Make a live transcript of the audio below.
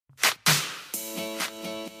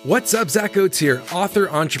What's up, Zach Oates here, author,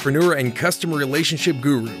 entrepreneur, and customer relationship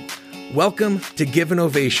guru. Welcome to Give an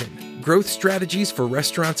Ovation, growth strategies for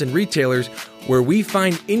restaurants and retailers, where we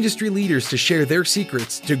find industry leaders to share their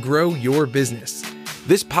secrets to grow your business.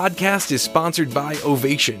 This podcast is sponsored by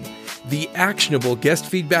Ovation, the actionable guest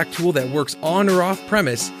feedback tool that works on or off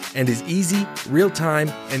premise and is easy, real-time,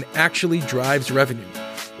 and actually drives revenue.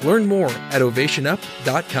 Learn more at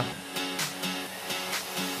ovationup.com.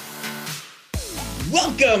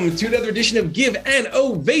 Welcome to another edition of Give an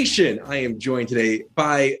Ovation. I am joined today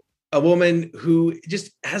by a woman who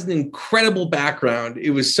just has an incredible background.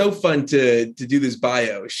 It was so fun to do this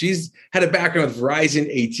bio. She's had a background with Verizon,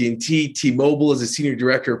 AT&T, T-Mobile as a senior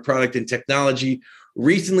director of product and technology,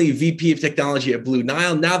 recently VP of technology at Blue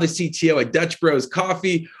Nile, now the CTO at Dutch Bros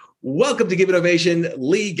Coffee. Welcome to Give an Ovation,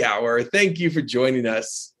 Lee Gower. Thank you for joining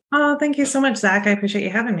us. Oh, thank you so much, Zach. I appreciate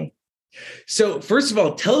you having me. So first of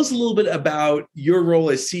all, tell us a little bit about your role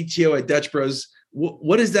as CTO at Dutch Bros.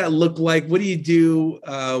 What does that look like? What do you do?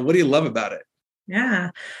 What do you love about it? Yeah,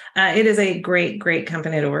 it is a great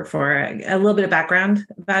company to work for. A little bit of background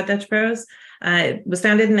about Dutch Bros. It was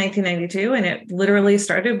founded in 1992, and it literally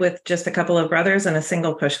started with just a couple of brothers and a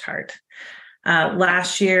single push cart.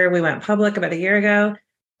 Last year, we went public about a year ago.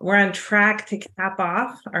 We're on track to cap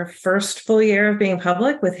off our first full year of being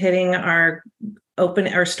public with hitting our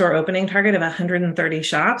store opening target of 130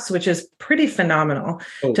 shops, which is pretty phenomenal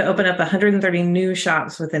to open up 130 new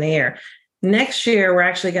shops within a year. Next year, we're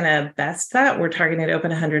actually going to best that. We're targeting to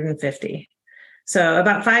open 150. So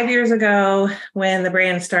about 5 years ago, when the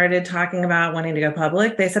brand started talking about wanting to go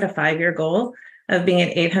public, they set a 5-year goal of being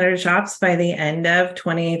at 800 shops by the end of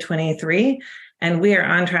 2023. And we are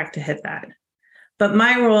on track to hit that. But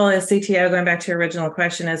my role as CTO, going back to your original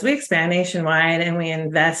question, as we expand nationwide and we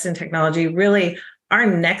invest in technology, really our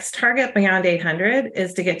next target beyond 800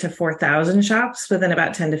 is to get to 4,000 shops within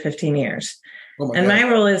about 10 to 15 years. My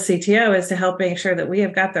role as CTO is to help make sure that we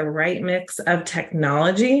have got the right mix of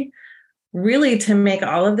technology, really to make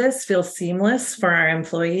all of this feel seamless for our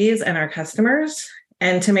employees and our customers,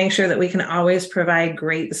 and to make sure that we can always provide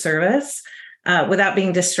great service without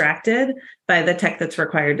being distracted by the tech that's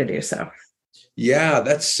required to do so. Yeah,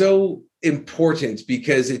 that's so important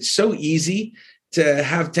because it's so easy to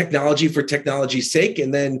have technology for technology's sake.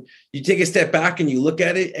 And then you take a step back and you look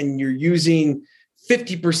at it and you're using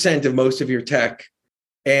 50% of most of your tech.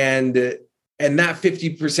 And that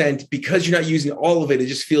 50%, because you're not using all of it, it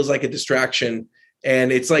just feels like a distraction.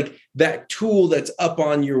 And it's like that tool that's up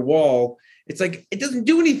on your wall. It's like, it doesn't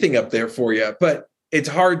do anything up there for you, but it's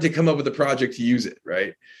hard to come up with a project to use it.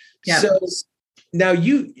 Right. Yeah. So now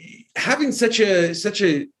you having such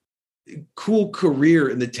a cool career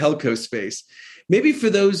in the telco space, maybe for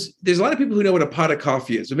those, there's a lot of people who know what a pot of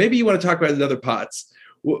coffee is, but maybe you want to talk about other pots.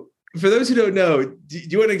 Well, for those who don't know, do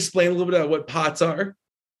you want to explain a little bit about what pots are?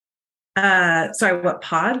 Sorry, what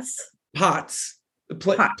pods? Pots.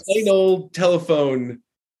 Plain old telephone.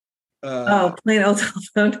 Plain old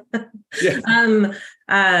telephone.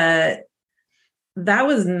 Yeah. That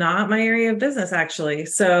was not my area of business, actually.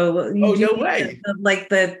 So, no way.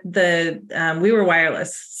 We were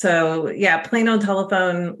wireless. So, yeah, plain old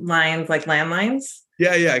telephone lines, like landlines.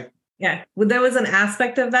 Yeah. Well, there was an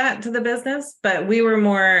aspect of that to the business, but we were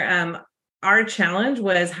more. Our challenge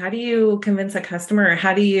was, how do you convince a customer, or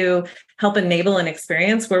how do you help enable an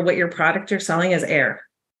experience where what your product you're selling is air?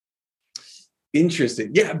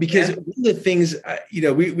 Interesting. Yeah, because one of the things,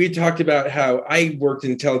 we talked about how I worked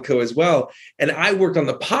in telco as well, and I worked on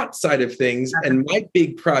the pot side of things. And my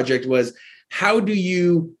big project was, how do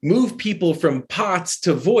you move people from pots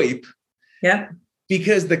to VoIP? Yeah.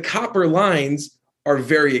 Because the copper lines are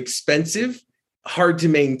very expensive, hard to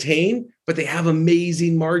maintain, but they have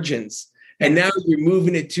amazing margins. Yeah. And now you're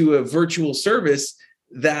moving it to a virtual service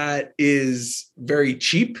that is very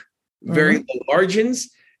cheap, very low margins.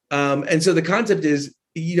 And so the concept is,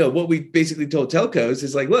 what we basically told telcos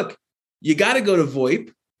is like, look, you got to go to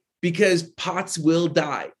VoIP because pots will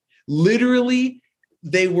die. Literally,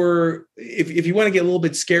 they were, if you want to get a little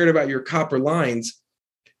bit scared about your copper lines,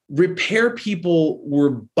 repair people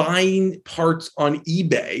were buying parts on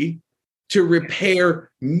eBay to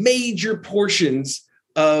repair major portions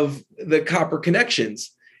of the copper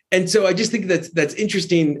connections. And so I just think that's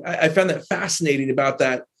interesting. I found that fascinating about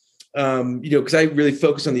that. Because I really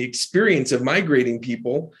focus on the experience of migrating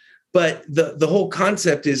people, but the whole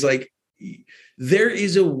concept is like, there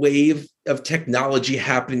is a wave of technology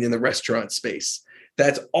happening in the restaurant space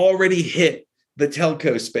that's already hit the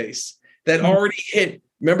telco space, that already hit,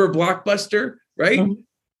 remember Blockbuster, right?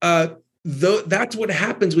 That's what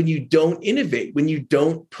happens when you don't innovate, when you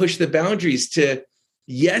don't push the boundaries to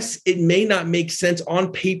Yes, it may not make sense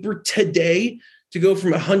on paper today to go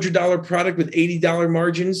from a $100 product with $80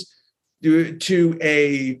 margins to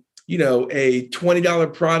a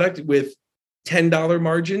 $20 product with $10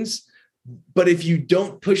 margins. But if you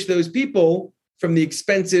don't push those people from the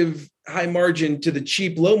expensive high margin to the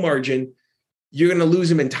cheap low margin, you're going to lose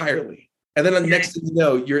them entirely. And then the next thing you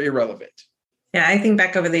know, you're irrelevant. Yeah, I think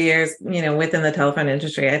back over the years, within the telephone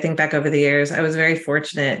industry, I was very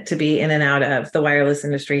fortunate to be in and out of the wireless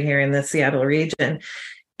industry here in the Seattle region.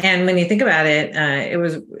 And when you think about it,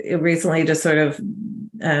 it recently just sort of,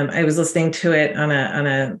 I was listening to it on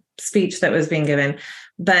a speech that was being given.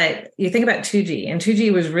 But you think about 2G, and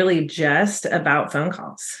 2G was really just about phone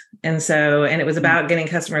calls. And it was about getting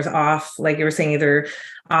customers off, like you were saying, either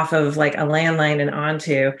off of like a landline and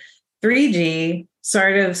onto 3G.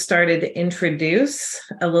 Started to introduce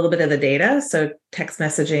a little bit of the data, so text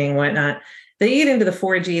messaging, whatnot. Then you get into the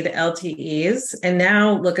 4G, the LTEs, and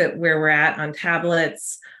now look at where we're at on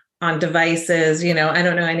tablets, on devices. I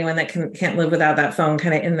don't know anyone that can't live without that phone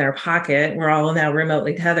kind of in their pocket. We're all now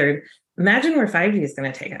remotely tethered. Imagine where 5G is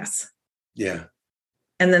going to take us. Yeah.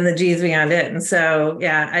 And then the G's beyond it. And so,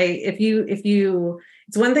 yeah,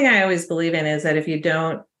 it's one thing I always believe in is that if you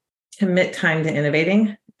don't commit time to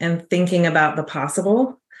innovating and thinking about the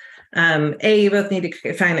possible, you both need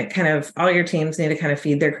to find it all your teams need to kind of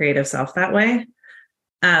feed their creative self that way.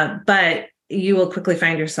 But you will quickly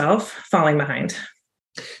find yourself falling behind.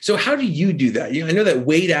 So how do you do that? I know that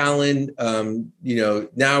Wade Allen,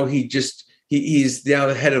 now he's now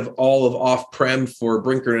the head of all of off-prem for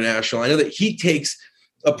Brinker International. I know that he takes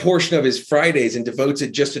a portion of his Fridays and devotes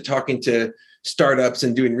it just to talking to startups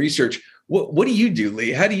and doing research. What do you do, Lee?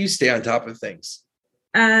 How do you stay on top of things?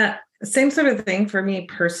 Same sort of thing for me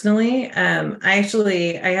personally. I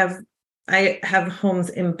have homes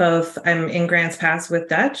in both. I'm in Grants Pass with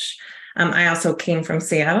Dutch. I also came from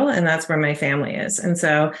Seattle, and that's where my family is. And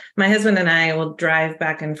so my husband and I will drive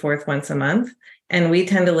back and forth once a month, and we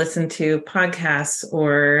tend to listen to podcasts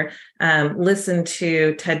or listen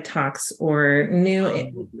to TED Talks or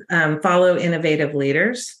follow innovative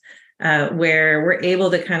leaders, where we're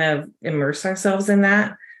able to kind of immerse ourselves in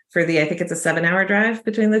that. I think it's a 7-hour drive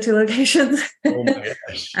between the two locations. Oh my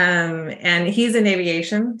gosh. And he's in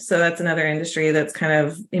aviation. So that's another industry that's kind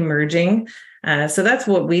of emerging. So that's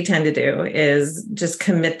what we tend to do, is just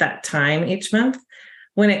commit that time each month.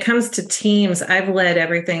 When it comes to teams, I've led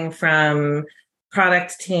everything from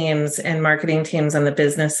product teams and marketing teams on the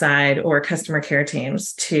business side, or customer care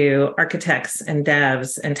teams, to architects and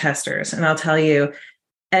devs and testers. And I'll tell you,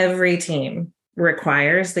 every team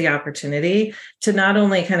requires the opportunity to not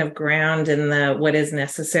only kind of ground in what is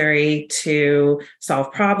necessary to solve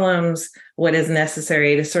problems, what is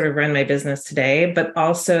necessary to sort of run my business today, but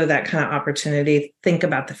also that kind of opportunity to think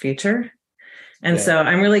about the future. And so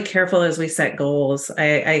I'm really careful as we set goals. I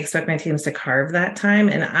expect my teams to carve that time.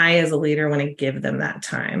 And I, as a leader, want to give them that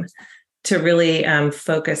time to really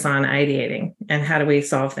focus on ideating and how do we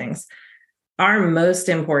solve things. Our most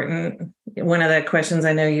important, one of the questions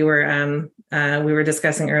I know we were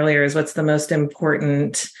discussing earlier, is what's the most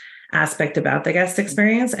important aspect about the guest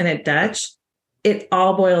experience? And at Dutch, it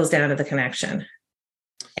all boils down to the connection.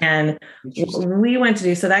 And we want to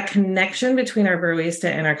do so that connection between our barista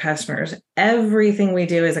and our customers. Everything we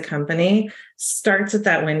do as a company starts at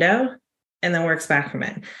that window and then works back from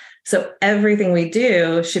it. So everything we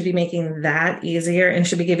do should be making that easier and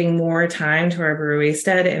should be giving more time to our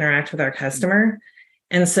barista to interact with our customer.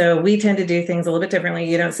 And so we tend to do things a little bit differently.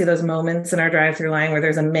 You don't see those moments in our drive-through line where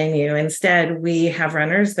there's a menu. Instead, we have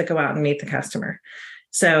runners that go out and meet the customer.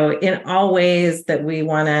 So in all ways that we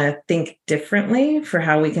want to think differently for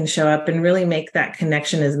how we can show up and really make that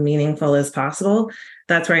connection as meaningful as possible,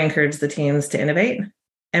 that's where I encourage the teams to innovate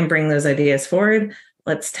and bring those ideas forward.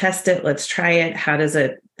 Let's test it. Let's try it. How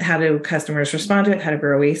do customers respond to it? How do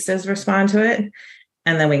baristas respond to it?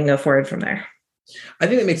 And then we can go forward from there. I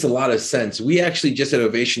think that makes a lot of sense. We actually just at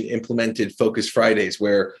Ovation implemented Focus Fridays,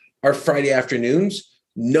 where our Friday afternoons,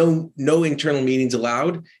 no internal meetings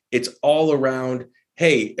allowed. It's all around,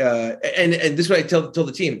 hey, and this is what I tell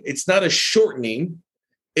the team. It's not a shortening,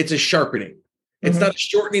 it's a sharpening. It's not a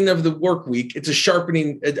shortening of the work week. It's a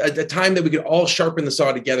sharpening, a time that we could all sharpen the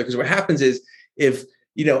saw together. Because what happens is, if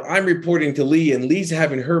I'm reporting to Lee and Lee's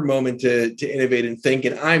having her moment to innovate and think,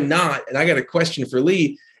 and I'm not, and I got a question for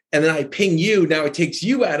Lee, and then I ping you, now it takes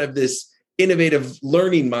you out of this innovative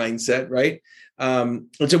learning mindset, right? And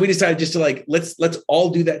so we decided just to let's all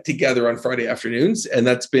do that together on Friday afternoons, and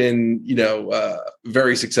that's been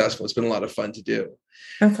very successful. It's been a lot of fun to do.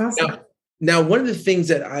 That's awesome. Now one of the things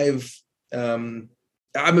that I'm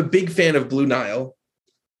a big fan of Blue Nile.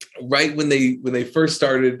 right when they first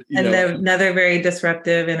started. Another very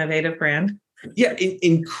disruptive, innovative brand. Yeah,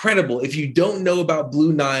 incredible. If you don't know about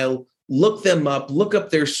Blue Nile, look them up, look up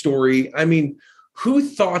their story. I mean, who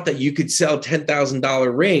thought that you could sell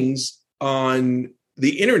 $10,000 rings on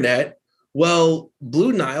the internet? Well,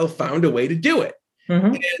 Blue Nile found a way to do it.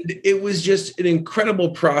 Mm-hmm. And it was just an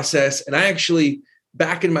incredible process. And I actually,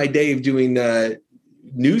 back in my day of doing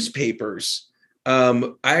newspapers,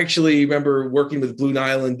 I actually remember working with Blue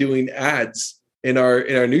Nile and doing ads in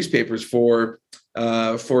our newspapers for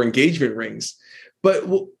engagement rings. But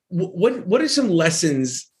what are some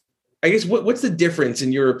lessons? I guess what's the difference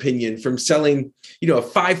in your opinion from selling, a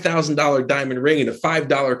 $5,000 diamond ring and a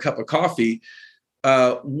 $5 cup of coffee?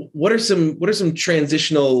 What are some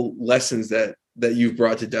transitional lessons that you've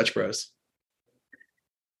brought to Dutch Bros?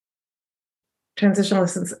 Transitional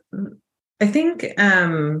lessons. I think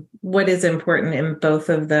what is important in both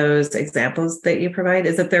of those examples that you provide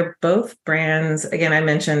is that they're both brands. Again, I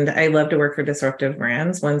mentioned I love to work for disruptive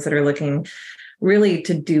brands, ones that are looking really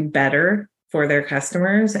to do better for their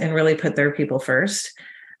customers and really put their people first.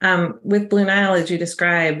 With Blue Nile, as you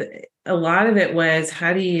described, a lot of it was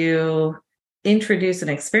how do you introduce an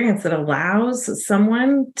experience that allows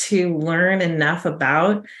someone to learn enough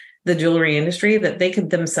about the jewelry industry that they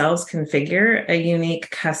could themselves configure a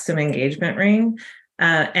unique custom engagement ring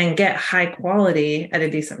and get high quality at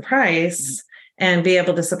a decent price and be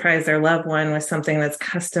able to surprise their loved one with something that's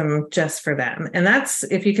custom just for them. And that's,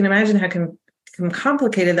 if you can imagine how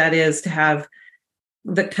complicated that is to have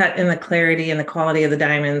the cut and the clarity and the quality of the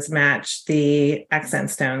diamonds match the accent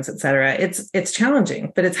stones, et cetera. It's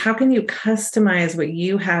challenging, but it's how can you customize what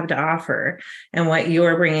you have to offer and what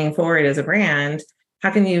you're bringing forward as a brand? How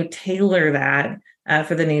can you tailor that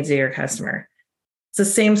for the needs of your customer? It's the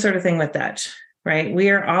same sort of thing with Dutch, right? We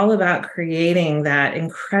are all about creating that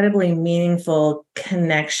incredibly meaningful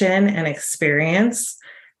connection and experience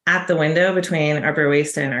at the window between our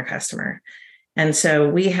barista and our customer. And so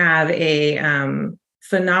we have a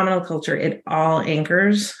phenomenal culture. It all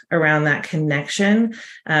anchors around that connection.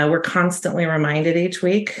 We're constantly reminded each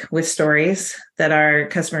week with stories that our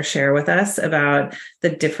customers share with us about the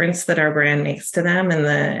difference that our brand makes to them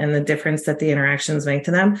and the difference that the interactions make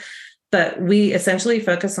to them. But we essentially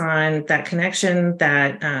focus on that connection,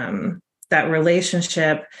 that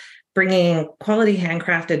relationship, bringing quality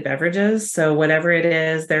handcrafted beverages. So whatever it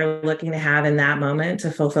is they're looking to have in that moment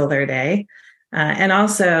to fulfill their day. And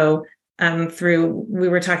also we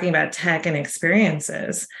were talking about tech and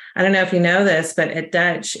experiences. I don't know if you know this, but at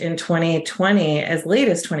Dutch in 2020, as late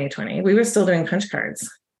as 2020, we were still doing punch cards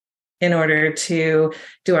in order to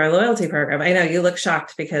do our loyalty program. I know you look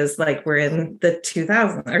shocked because we're in the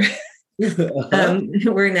 2000s.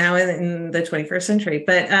 We're now in the 21st century.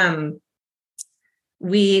 But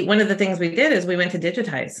one of the things we did is we went to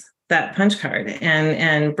digitize that punch card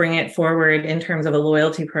and bring it forward in terms of a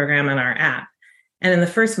loyalty program on our app. And in the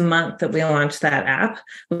first month that we launched that app,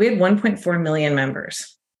 we had 1.4 million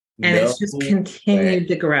members. And it's just continued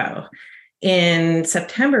to grow. In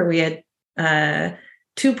September, we had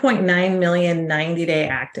 2.9 million 90-day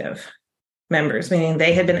active members, meaning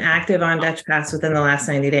they had been active on Dutch Pass within the last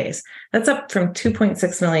 90 days. That's up from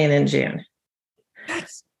 2.6 million in June.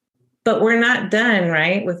 But we're not done,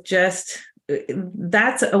 right?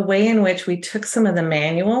 That's a way in which we took some of the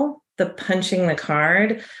manual, the punching the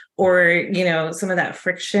card, or, some of that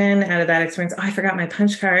friction out of that experience. Oh, I forgot my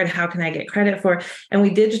punch card. How can I get credit for? And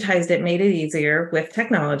we digitized it, made it easier with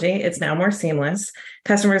technology. It's now more seamless.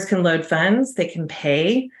 Customers can load funds. They can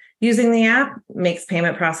pay using the app, makes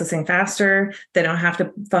payment processing faster. They don't have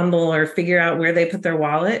to fumble or figure out where they put their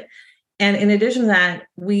wallet. And in addition to that,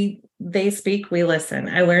 they speak, we listen.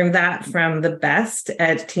 I learned that from the best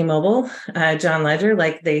at T-Mobile, John Ledger.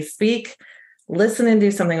 They speak, listen, and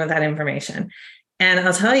do something with that information. And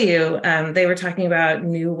I'll tell you, they were talking about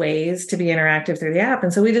new ways to be interactive through the app.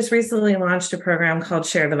 And so we just recently launched a program called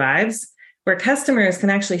Share the Vibes, where customers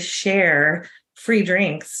can actually share free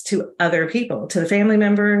drinks to other people, to the family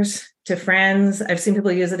members, to friends. I've seen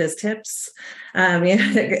people use it as tips, at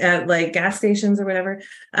gas stations or whatever.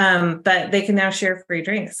 But they can now share free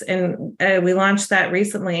drinks. And we launched that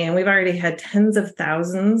recently, and we've already had tens of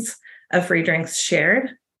thousands of free drinks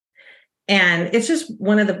shared. And it's just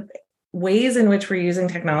one of the ways in which we're using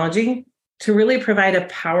technology to really provide a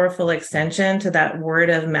powerful extension to that word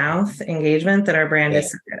of mouth engagement that our brand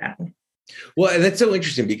is so good at. Well, and that's so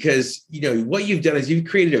interesting because, what you've done is you've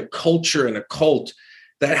created a culture and a cult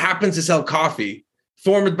that happens to sell coffee,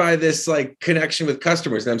 formed by this connection with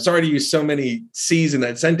customers. And I'm sorry to use so many C's in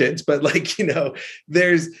that sentence, but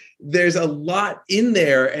there's a lot in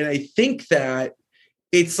there. And I think that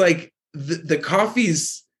it's the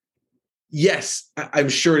coffee's Yes, I'm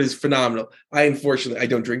sure it is phenomenal. Unfortunately, I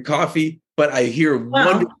don't drink coffee, but I hear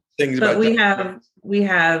wonderful things but about we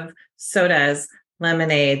have sodas,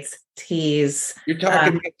 lemonades, teas, You're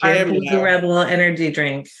talking about our jam Blue now. Rebel energy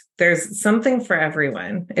drink. There's something for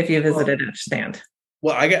everyone if you visit a Dutch stand.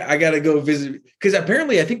 Well, I got to go visit because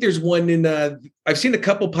apparently I think there's one in. I've seen a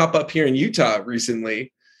couple pop up here in Utah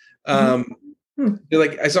recently. They're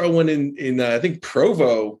like I saw one in I think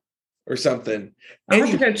Provo or something. I'll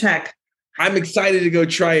have to go check. I'm excited to go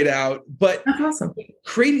try it out. But that's awesome.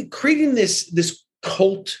 Creating this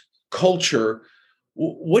cult culture.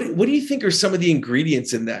 What do you think are some of the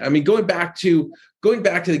ingredients in that? I mean, going back to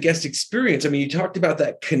the guest experience. I mean, you talked about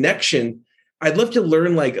that connection. I'd love to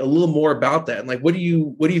learn like a little more about that. And like, what do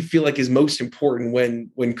you feel like is most important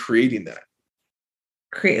when creating that?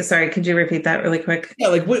 Sorry, could you repeat that really quick? Yeah,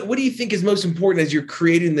 like what do you think is most important as you're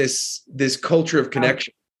creating this culture of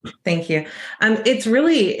connection? Thank you. It's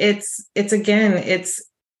really it's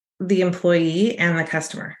the employee and the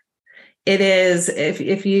customer. It is,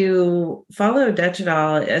 if you follow Dutch at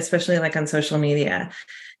all, especially like on social media,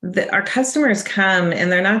 our customers come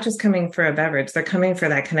and they're not just coming for a beverage, they're coming for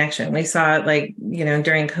that connection. We saw it like,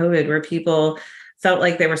 during COVID where people felt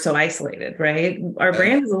like they were so isolated, right? Our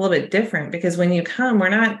brand is a little bit different because when you come, we're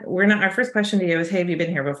not, our first question to you is, hey, have you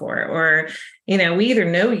been here before? Or, we either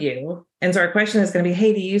know you. And so our question is going to be,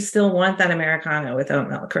 hey, do you still want that Americano with oat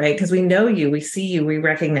milk, right? Because we know you, we see you, we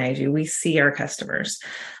recognize you, we see our customers.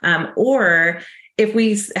 Or if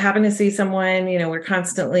we happen to see someone, we're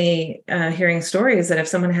constantly hearing stories that if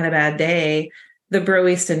someone had a bad day, the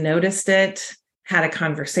broista noticed it, had a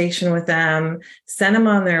conversation with them, sent them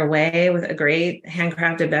on their way with a great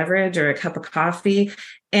handcrafted beverage or a cup of coffee,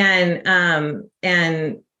 and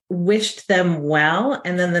wished them well.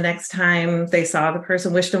 And then the next time they saw the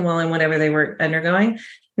person, wished them well in whatever they were undergoing.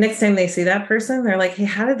 Next time they see that person, they're like, hey,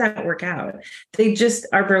 how did that work out?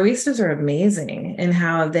 Our broistas are amazing in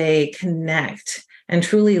how they connect and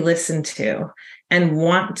truly listen to and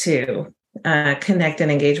want to connect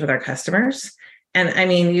and engage with our customers. And I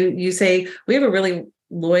mean, you say we have a really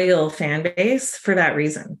loyal fan base for that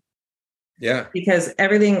reason. Yeah. Because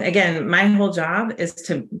everything, again, my whole job is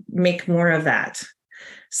to make more of that.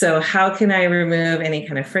 So how can I remove any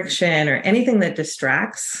kind of friction or anything that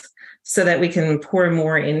distracts so that we can pour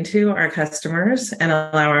more into our customers and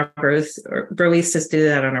allow our broistas to do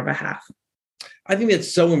that on our behalf? I think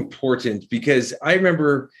that's so important because I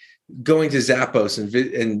remember going to Zappos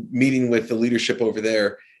and meeting with the leadership over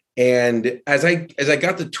there. And as I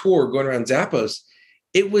got the tour going around Zappos,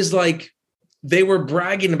 it was like they were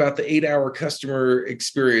bragging about the 8-hour customer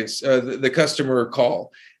experience, the customer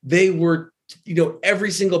call. They were,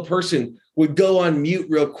 every single person would go on mute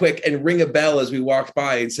real quick and ring a bell as we walked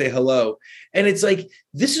by and say hello. And it's like,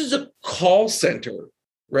 this is a call center,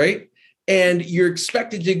 right? And you're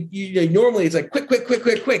expected to, normally it's like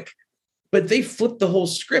quick. But they flipped the whole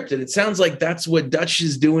script. And it sounds like that's what Dutch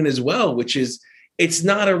is doing as well, which is, it's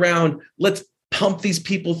not around, let's pump these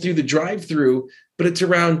people through the drive-through, but it's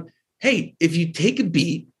around, hey, if you take a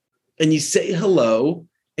beat and you say hello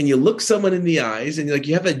and you look someone in the eyes and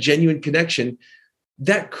you have a genuine connection,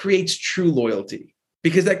 that creates true loyalty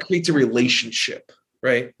because that creates a relationship,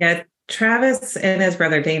 right? Yeah, Travis and his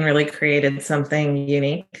brother Dane really created something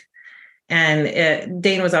unique. And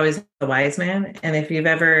Dane was always a wise man. And if you've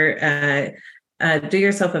ever do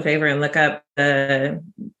yourself a favor and look up the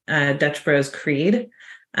Dutch Bros Creed,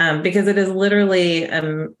 because it is literally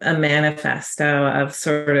a manifesto of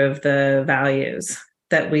sort of the values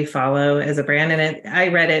that we follow as a brand. And I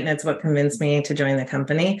read it and it's what convinced me to join the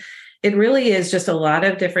company. It really is just a lot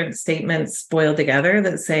of different statements boiled together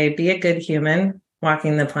that say, be a good human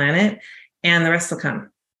walking the planet and the rest will come.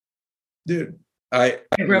 Dude. It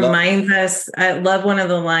reminds us, I love one of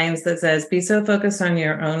the lines that says, be so focused on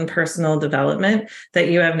your own personal development that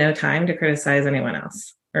you have no time to criticize anyone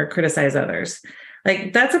else or criticize others.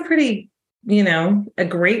 Like that's a pretty, a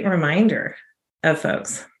great reminder of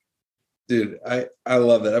folks. Dude, I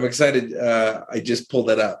love that. I'm excited. I just pulled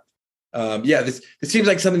that up. This seems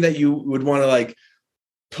like something that you would want to like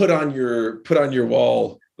put on your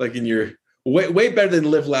wall, like in your way better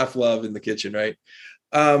than live, laugh, love in the kitchen, right?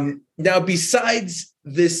 Now, besides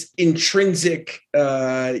this intrinsic,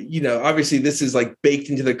 obviously this is like baked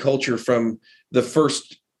into the culture from the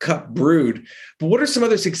first cup brewed, but what are some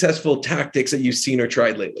other successful tactics that you've seen or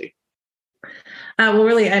tried lately? Well,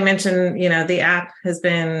 really, I mentioned, the app has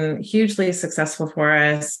been hugely successful for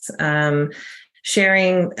us. Allowing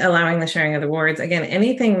the sharing of the rewards. Again,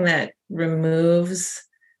 anything that removes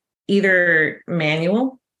either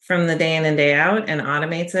manual from the day in and day out and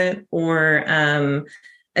automates it, or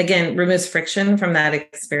again, removes friction from that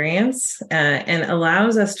experience and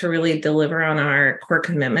allows us to really deliver on our core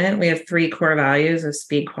commitment. We have 3 core values of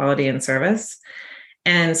speed, quality, and service.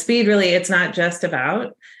 And speed, really, it's not just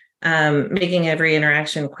about making every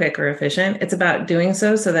interaction quick or efficient. It's about doing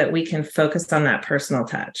so that we can focus on that personal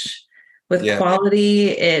touch. With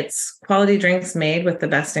quality, it's quality drinks made with the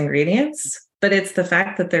best ingredients, but it's the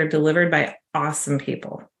fact that they're delivered by awesome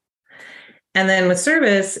people. And then with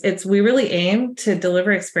service, we really aim to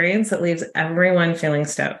deliver experience that leaves everyone feeling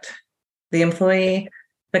stoked. The employee,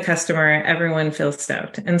 the customer, everyone feels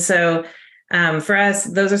stoked. And so for us,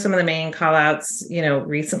 those are some of the main call outs,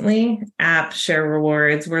 recently. App, share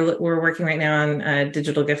rewards. We're working right now on a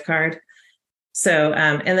digital gift card. So,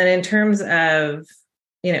 and then in terms of,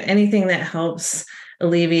 anything that helps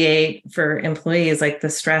alleviate for employees, like the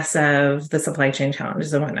stress of the supply chain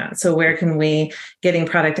challenges and whatnot. So where can we getting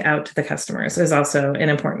product out to the customers is also an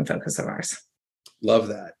important focus of ours. Love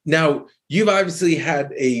that. Now, you've obviously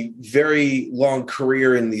had a very long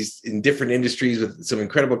career in different industries with some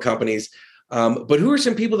incredible companies. But who are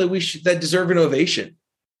some people that deserve an ovation?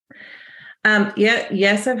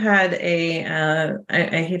 Yes, I've had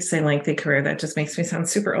I hate to say lengthy career. That just makes me sound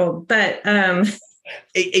super old, but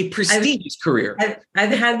a prestigious career.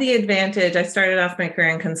 I've had the advantage. I started off my career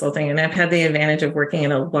in consulting, and I've had the advantage of working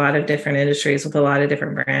in a lot of different industries with a lot of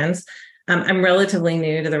different brands. I'm relatively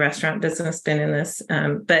new to the restaurant business, been in this,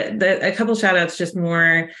 but a couple shout outs, just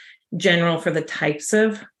more general for the types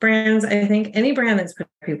of brands. I think any brand that's put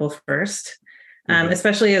people first,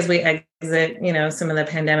 especially as we exit, some of the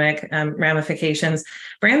pandemic ramifications,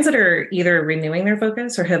 brands that are either renewing their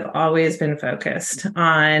focus or have always been focused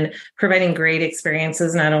on providing great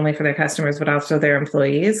experiences, not only for their customers, but also their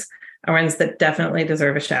employees, are ones that definitely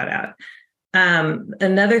deserve a shout out.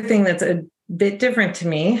 Another thing that's a bit different to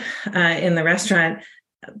me in the restaurant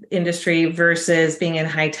industry versus being in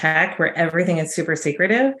high tech where everything is super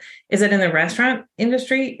secretive is that in the restaurant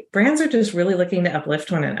industry, brands are just really looking to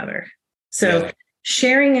uplift one another. So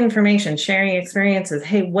sharing information, sharing experiences.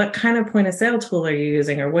 Hey, what kind of point of sale tool are you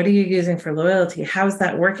using? Or what are you using for loyalty? How's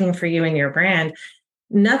that working for you and your brand?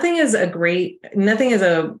 Nothing is a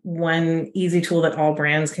one easy tool that all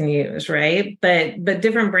brands can use, right? But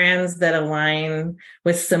different brands that align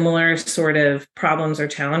with similar sort of problems or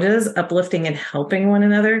challenges, uplifting and helping one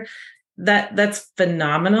another, that's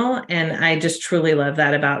phenomenal. And I just truly love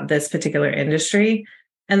that about this particular industry.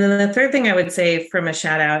 And then the third thing I would say from a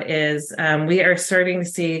shout out is we are starting to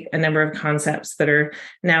see a number of concepts that are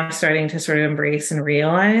now starting to sort of embrace and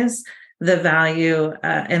realize the value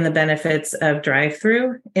and the benefits of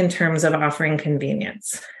drive-through in terms of offering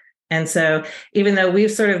convenience. And so even though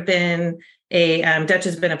we've sort of been Dutch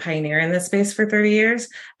has been a pioneer in this space for 30 years,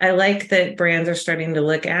 I like that brands are starting to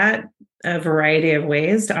look at a variety of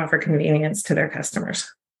ways to offer convenience to their customers.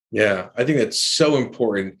 Yeah, I think that's so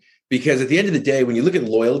important because at the end of the day, when you look at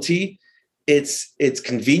loyalty, it's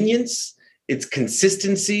convenience, it's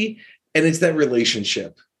consistency, and it's that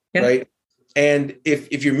relationship, right? And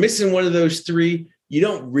if you're missing one of those 3, you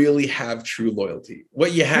don't really have true loyalty.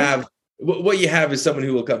 What you have is someone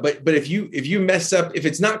who will come. But if you mess up, if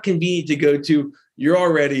it's not convenient to go to, you're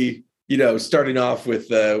already starting off with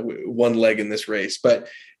one leg in this race. But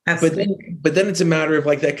then it's a matter of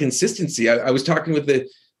like that consistency. I was talking with the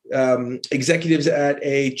executives at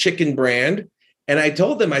a chicken brand, and I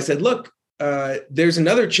told them, I said, look, there's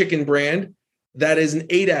another chicken brand that is an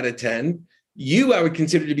 8 out of 10. I would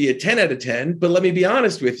consider to be a 10 out of 10, but let me be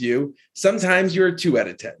honest with you. Sometimes you're a 2 out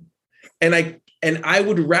of 10. And I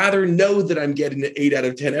would rather know that I'm getting an 8 out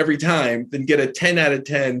of 10 every time than get a 10 out of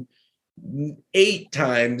 10 8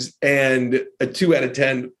 times and a 2 out of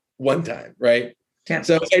 10 one time. Right. Yeah.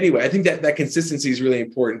 So anyway, I think that consistency is really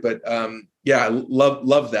important, but I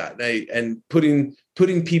love that. And putting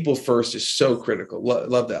people first is so critical.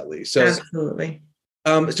 Love that, Lee. So absolutely.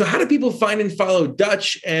 So how do people find and follow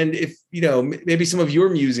Dutch? And if, maybe some of your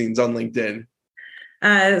musings on LinkedIn?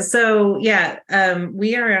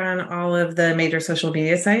 We are on all of the major social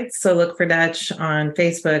media sites. So look for Dutch on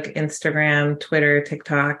Facebook, Instagram, Twitter,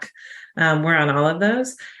 TikTok. We're on all of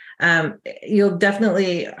those. You'll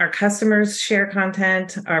definitely, our customers share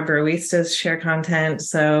content, our baristas share content.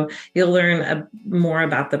 So you'll learn more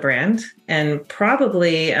about the brand and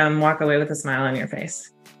probably walk away with a smile on your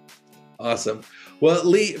face. Awesome. Well,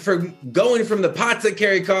 Lee, for going from the pots that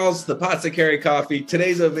carry calls to the pots that carry coffee,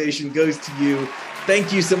 today's ovation goes to you.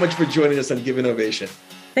 Thank you so much for joining us on Give an Ovation.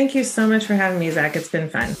 Thank you so much for having me, Zach. It's been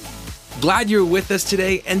fun. Glad you're with us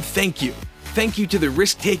today, and thank you. Thank you to the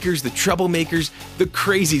risk takers, the troublemakers, the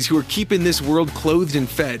crazies who are keeping this world clothed and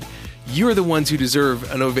fed. You're the ones who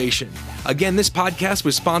deserve an ovation. Again, this podcast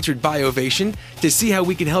was sponsored by Ovation. To see how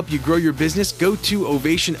we can help you grow your business, go to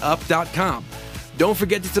ovationup.com. Don't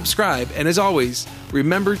forget to subscribe, and as always,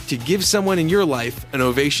 remember to give someone in your life an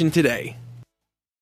ovation today.